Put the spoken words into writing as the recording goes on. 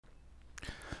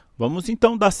Vamos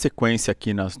então dar sequência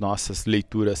aqui nas nossas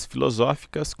leituras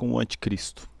filosóficas com o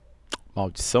Anticristo,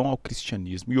 Maldição ao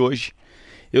Cristianismo. E hoje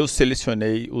eu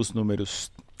selecionei os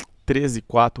números 13 e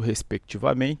 4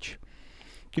 respectivamente,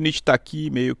 que Nietzsche está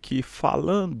aqui meio que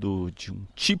falando de um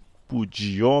tipo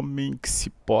de homem que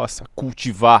se possa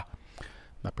cultivar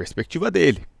na perspectiva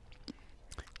dele,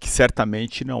 que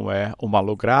certamente não é o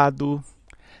malogrado,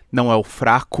 não é o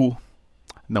fraco,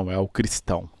 não é o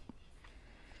cristão.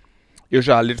 Eu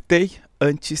já alertei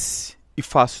antes e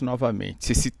faço novamente.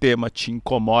 Se esse tema te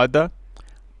incomoda,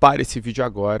 pare esse vídeo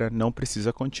agora, não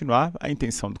precisa continuar. A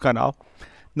intenção do canal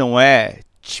não é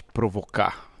te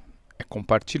provocar, é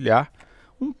compartilhar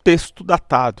um texto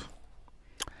datado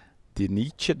de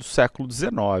Nietzsche do século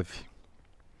XIX.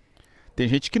 Tem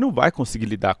gente que não vai conseguir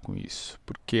lidar com isso,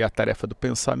 porque a tarefa do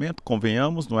pensamento,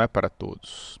 convenhamos, não é para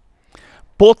todos.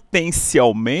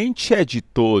 Potencialmente é de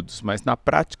todos, mas na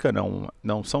prática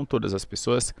não são todas as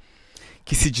pessoas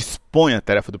que se dispõem à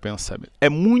tarefa do pensamento. É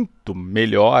muito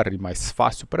melhor e mais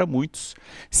fácil para muitos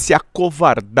se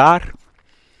acovardar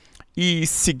e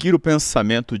seguir o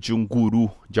pensamento de um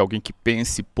guru, de alguém que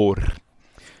pense por.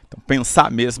 Então, pensar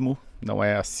mesmo não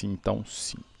é assim tão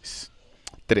simples.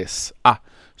 3.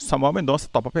 Samuel Mendonça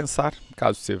topa pensar,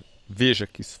 caso você veja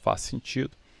que isso faz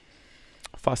sentido.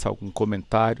 Faça algum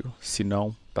comentário, se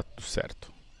não, tá tudo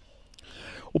certo.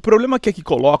 O problema que aqui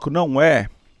coloco não é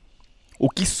o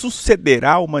que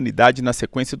sucederá à humanidade na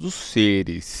sequência dos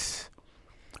seres.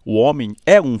 O homem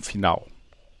é um final,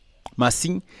 mas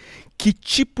sim que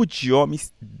tipo de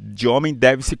homem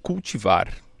deve se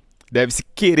cultivar, deve se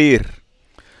querer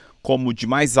como de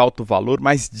mais alto valor,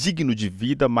 mais digno de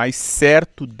vida, mais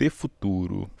certo de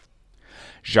futuro.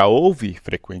 Já houve,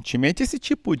 frequentemente, esse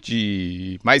tipo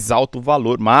de mais alto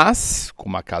valor, mas,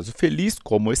 como acaso feliz,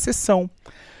 como exceção,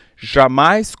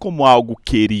 jamais como algo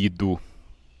querido.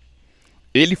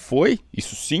 Ele foi,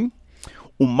 isso sim,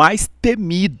 o mais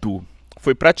temido,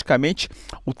 foi praticamente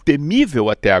o temível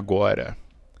até agora.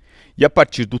 E a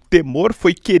partir do temor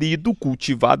foi querido,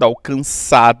 cultivado,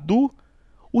 alcançado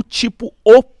o tipo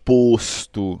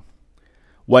oposto.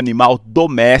 O animal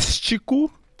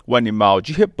doméstico, o animal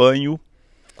de rebanho,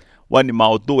 o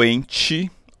animal doente,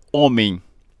 homem,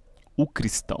 o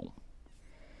cristão.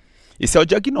 Esse é o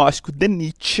diagnóstico de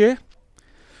Nietzsche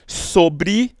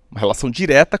sobre uma relação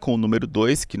direta com o número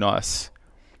 2 que nós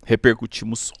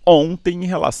repercutimos ontem em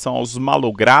relação aos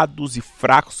malogrados e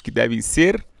fracos que devem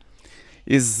ser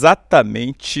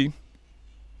exatamente,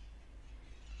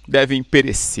 devem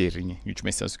perecer, em última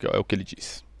instância, que é o que ele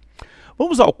diz.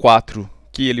 Vamos ao 4,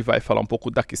 que ele vai falar um pouco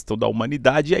da questão da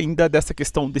humanidade e ainda dessa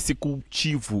questão desse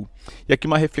cultivo. E aqui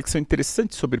uma reflexão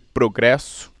interessante sobre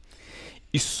progresso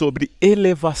e sobre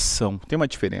elevação. Tem uma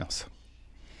diferença.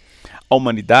 A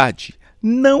humanidade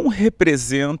não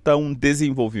representa um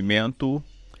desenvolvimento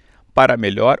para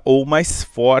melhor ou mais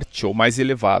forte ou mais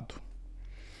elevado,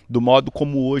 do modo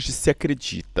como hoje se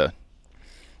acredita.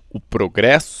 O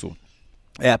progresso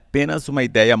é apenas uma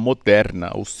ideia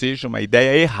moderna, ou seja, uma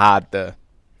ideia errada.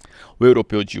 O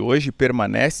europeu de hoje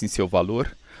permanece em seu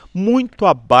valor muito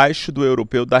abaixo do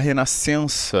europeu da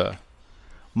Renascença.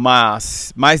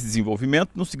 Mas mais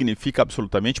desenvolvimento não significa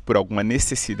absolutamente, por alguma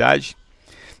necessidade,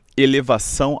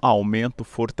 elevação, aumento,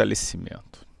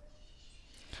 fortalecimento.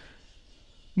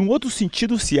 Num outro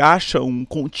sentido, se acha um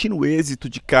contínuo êxito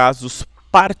de casos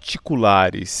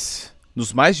particulares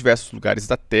nos mais diversos lugares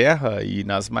da Terra e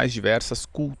nas mais diversas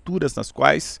culturas nas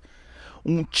quais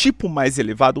um tipo mais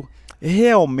elevado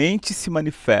realmente se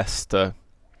manifesta.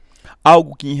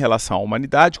 Algo que, em relação à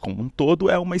humanidade como um todo,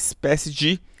 é uma espécie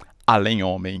de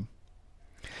além-homem.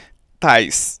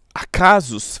 Tais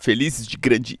acasos felizes de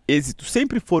grande êxito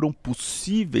sempre foram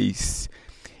possíveis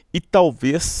e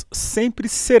talvez sempre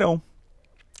serão.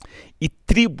 E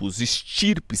tribos,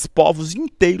 estirpes, povos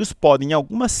inteiros podem, em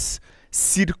algumas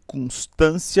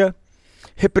circunstâncias,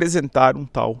 representar um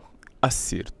tal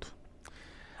acerto.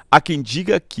 Há quem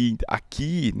diga que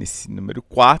aqui, nesse número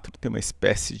 4, tem uma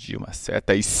espécie de uma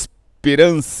certa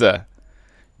esperança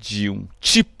de um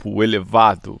tipo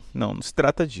elevado. Não se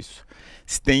trata disso.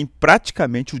 Se tem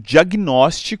praticamente o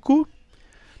diagnóstico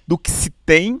do que se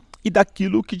tem e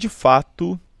daquilo que, de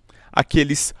fato,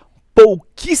 aqueles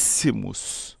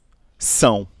pouquíssimos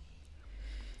são.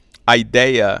 A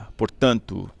ideia,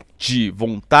 portanto, de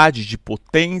vontade de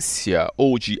potência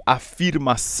ou de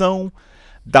afirmação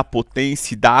da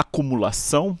potência e da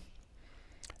acumulação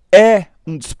é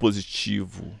um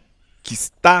dispositivo que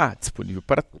está disponível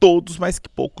para todos, mas que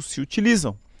poucos se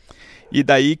utilizam. E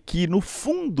daí que, no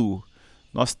fundo,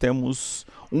 nós temos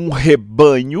um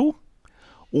rebanho,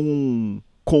 um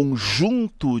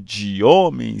conjunto de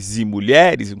homens e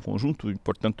mulheres, um conjunto,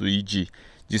 portanto,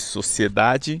 de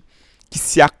sociedade, que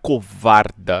se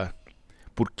acovarda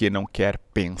porque não quer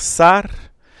pensar,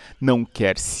 não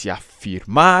quer se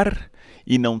afirmar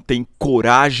e não tem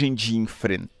coragem de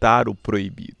enfrentar o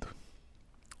proibido.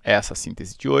 Essa é a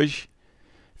síntese de hoje.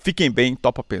 Fiquem bem,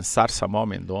 Topa Pensar, Samuel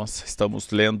Mendonça.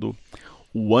 Estamos lendo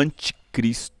O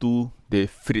Anticristo de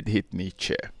Friedrich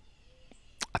Nietzsche.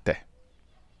 Até!